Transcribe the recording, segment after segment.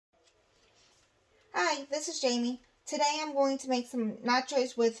Hi, this is Jamie. Today I'm going to make some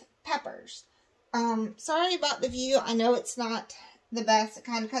nachos with peppers. Sorry about the view. I know it's not the best. It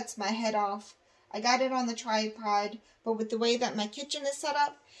kind of cuts my head off. I got it on the tripod, but with the way that my kitchen is set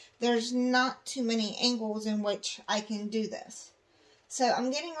up, there's not too many angles in which I can do this. So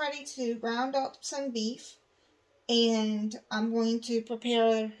I'm getting ready to ground up some beef, and I'm going to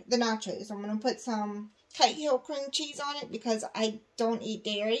prepare the nachos. I'm going to put some Kite Hill cream cheese on it because I don't eat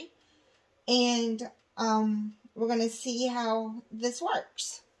dairy. And we're going to see how this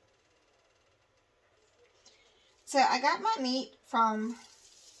works. So I got my meat from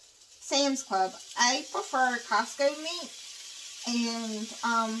Sam's Club. I prefer Costco meat, and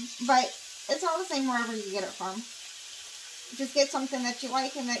but it's all the same wherever you get it from. Just get something that you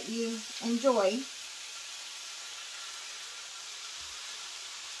like and that you enjoy.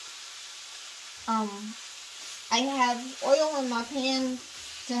 I have oil in my pan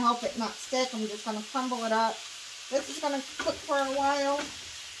to help it not stick. I'm just going to crumble it up. This is going to cook for a while,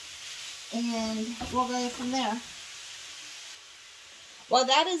 and we'll go from there. While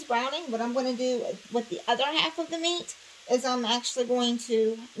that is browning, what I'm going to do with the other half of the meat is I'm actually going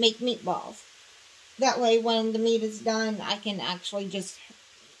to make meatballs. That way when the meat is done, I can actually just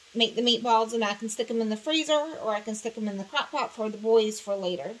make the meatballs and I can stick them in the freezer, or I can stick them in the crock pot for the boys for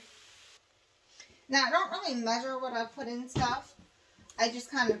later. Now, I don't really measure what I put in stuff. I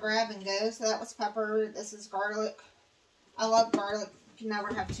just kind of grab and go. So that was pepper. This is garlic. I love garlic. You can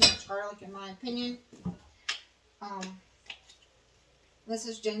never have too much garlic in my opinion. This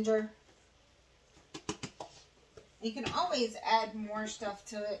is ginger. You can always add more stuff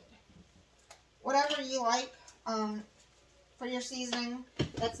to it. Whatever you like for your seasoning.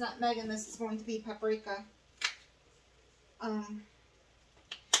 That's nutmeg, and this is going to be paprika.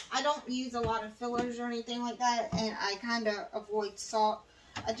 I don't use a lot of fillers or anything like that, and I kind of avoid salt.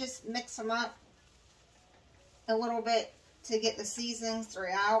 I just mix them up a little bit to get the seasonings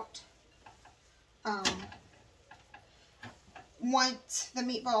throughout. Once the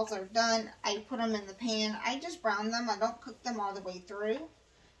meatballs are done, I put them in the pan. I just brown them. I don't cook them all the way through.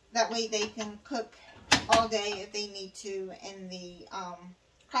 That way they can cook all day if they need to in the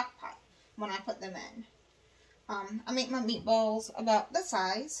crock pot when I put them in. I make my meatballs about this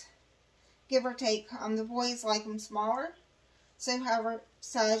size, give or take. The boys like them smaller, so however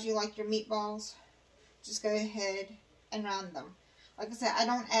size you like your meatballs, just go ahead and round them. Like I said, I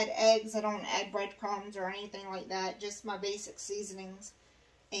don't add eggs, I don't add breadcrumbs or anything like that, just my basic seasonings.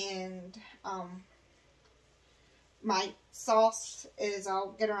 And my sauce is,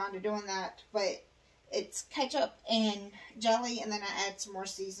 I'll get around to doing that, but it's ketchup and jelly, and then I add some more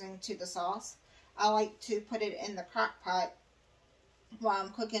seasoning to the sauce. I like to put it in the crock pot while I'm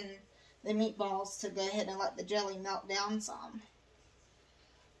cooking the meatballs to go ahead and let the jelly melt down some.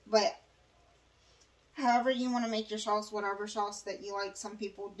 But however you want to make your sauce, whatever sauce that you like. Some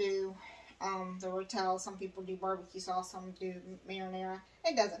people do the Rotel, some people do barbecue sauce, some do marinara.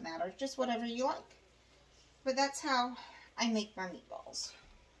 It doesn't matter, just whatever you like. But that's how I make my meatballs.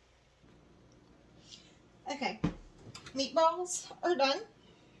 Okay, meatballs are done.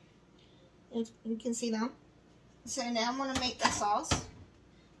 You can see them. So now I'm going to make the sauce.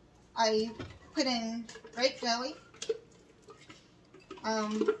 I put in grape jelly.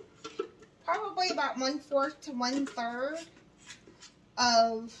 Probably about 1/4 to 1/3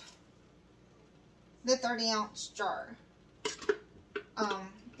 of the 30-ounce jar.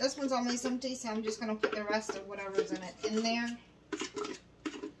 This one's almost empty, so I'm just going to put the rest of whatever's in it in there.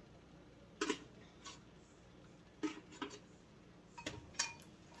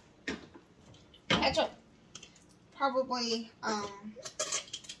 Ketchup, probably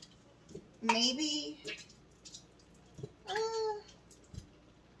maybe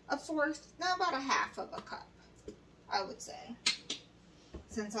about a half of a cup, I would say,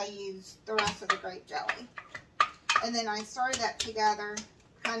 since I used the rest of the grape jelly. And then I stir that together,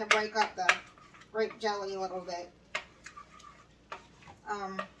 kind of break up the grape jelly a little bit.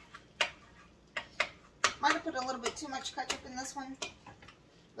 Might have put a little bit too much ketchup in this one,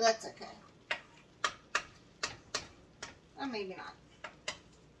 but that's okay. Or maybe not.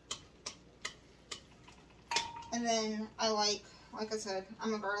 And then I like I said,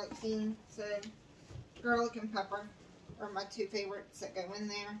 I'm a garlic fiend, so garlic and pepper are my two favorites that go in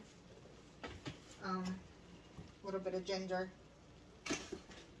there. A little bit of ginger.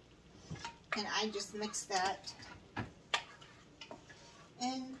 And I just mix that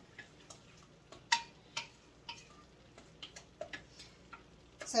in.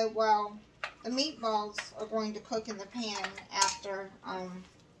 So while the meatballs are going to cook in the pan after I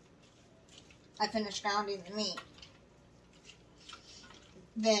finish grounding the meat,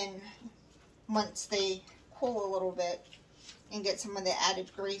 then once they cool a little bit and get some of the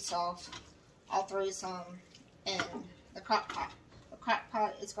added grease off, I'll throw some in the crock pot. The crock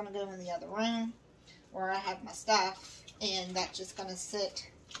pot is going to go in the other room where I have my stuff, and that's just going to sit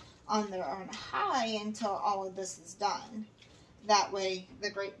on there on high until all of this is done. That way the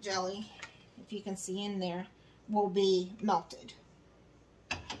grape jelly, if you can see in there, will be melted.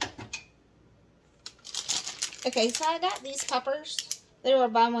 Okay, so I got these peppers. They were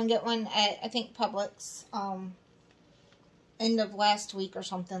buy one get one at, I think, Publix, end of last week or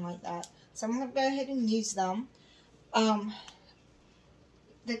something like that. So I'm going to go ahead and use them.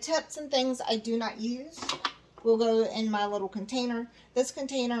 The tips and things I do not use will go in my little container. This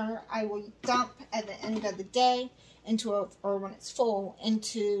container I will dump at the end of the day into a, or when it's full,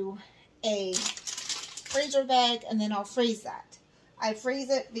 into a freezer bag, and then I'll freeze that. I freeze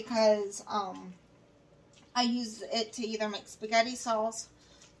it because I use it to either make spaghetti sauce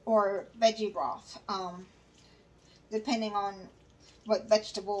or veggie broth, depending on what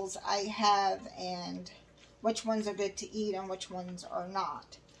vegetables I have and which ones are good to eat and which ones are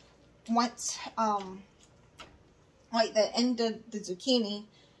not. Once, like the end of the zucchini,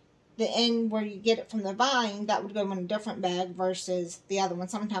 the end where you get it from the vine, that would go in a different bag versus the other one.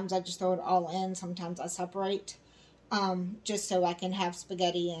 Sometimes I just throw it all in, sometimes I separate, just so I can have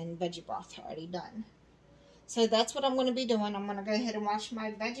spaghetti and veggie broth already done. So that's what I'm going to be doing. I'm going to go ahead and wash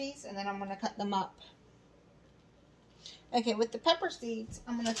my veggies, and then I'm going to cut them up. Okay, with the pepper seeds,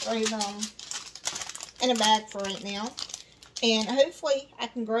 I'm going to throw them in a bag for right now. And hopefully I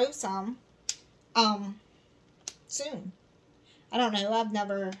can grow some soon. I don't know. I've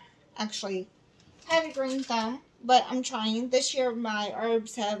never actually had a green thumb, but I'm trying. This year my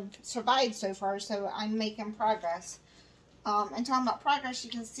herbs have survived so far, so I'm making progress. And talking about progress, you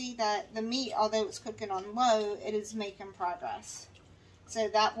can see that the meat, although it's cooking on low, it is making progress. So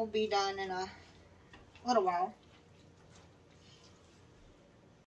that will be done in a little while.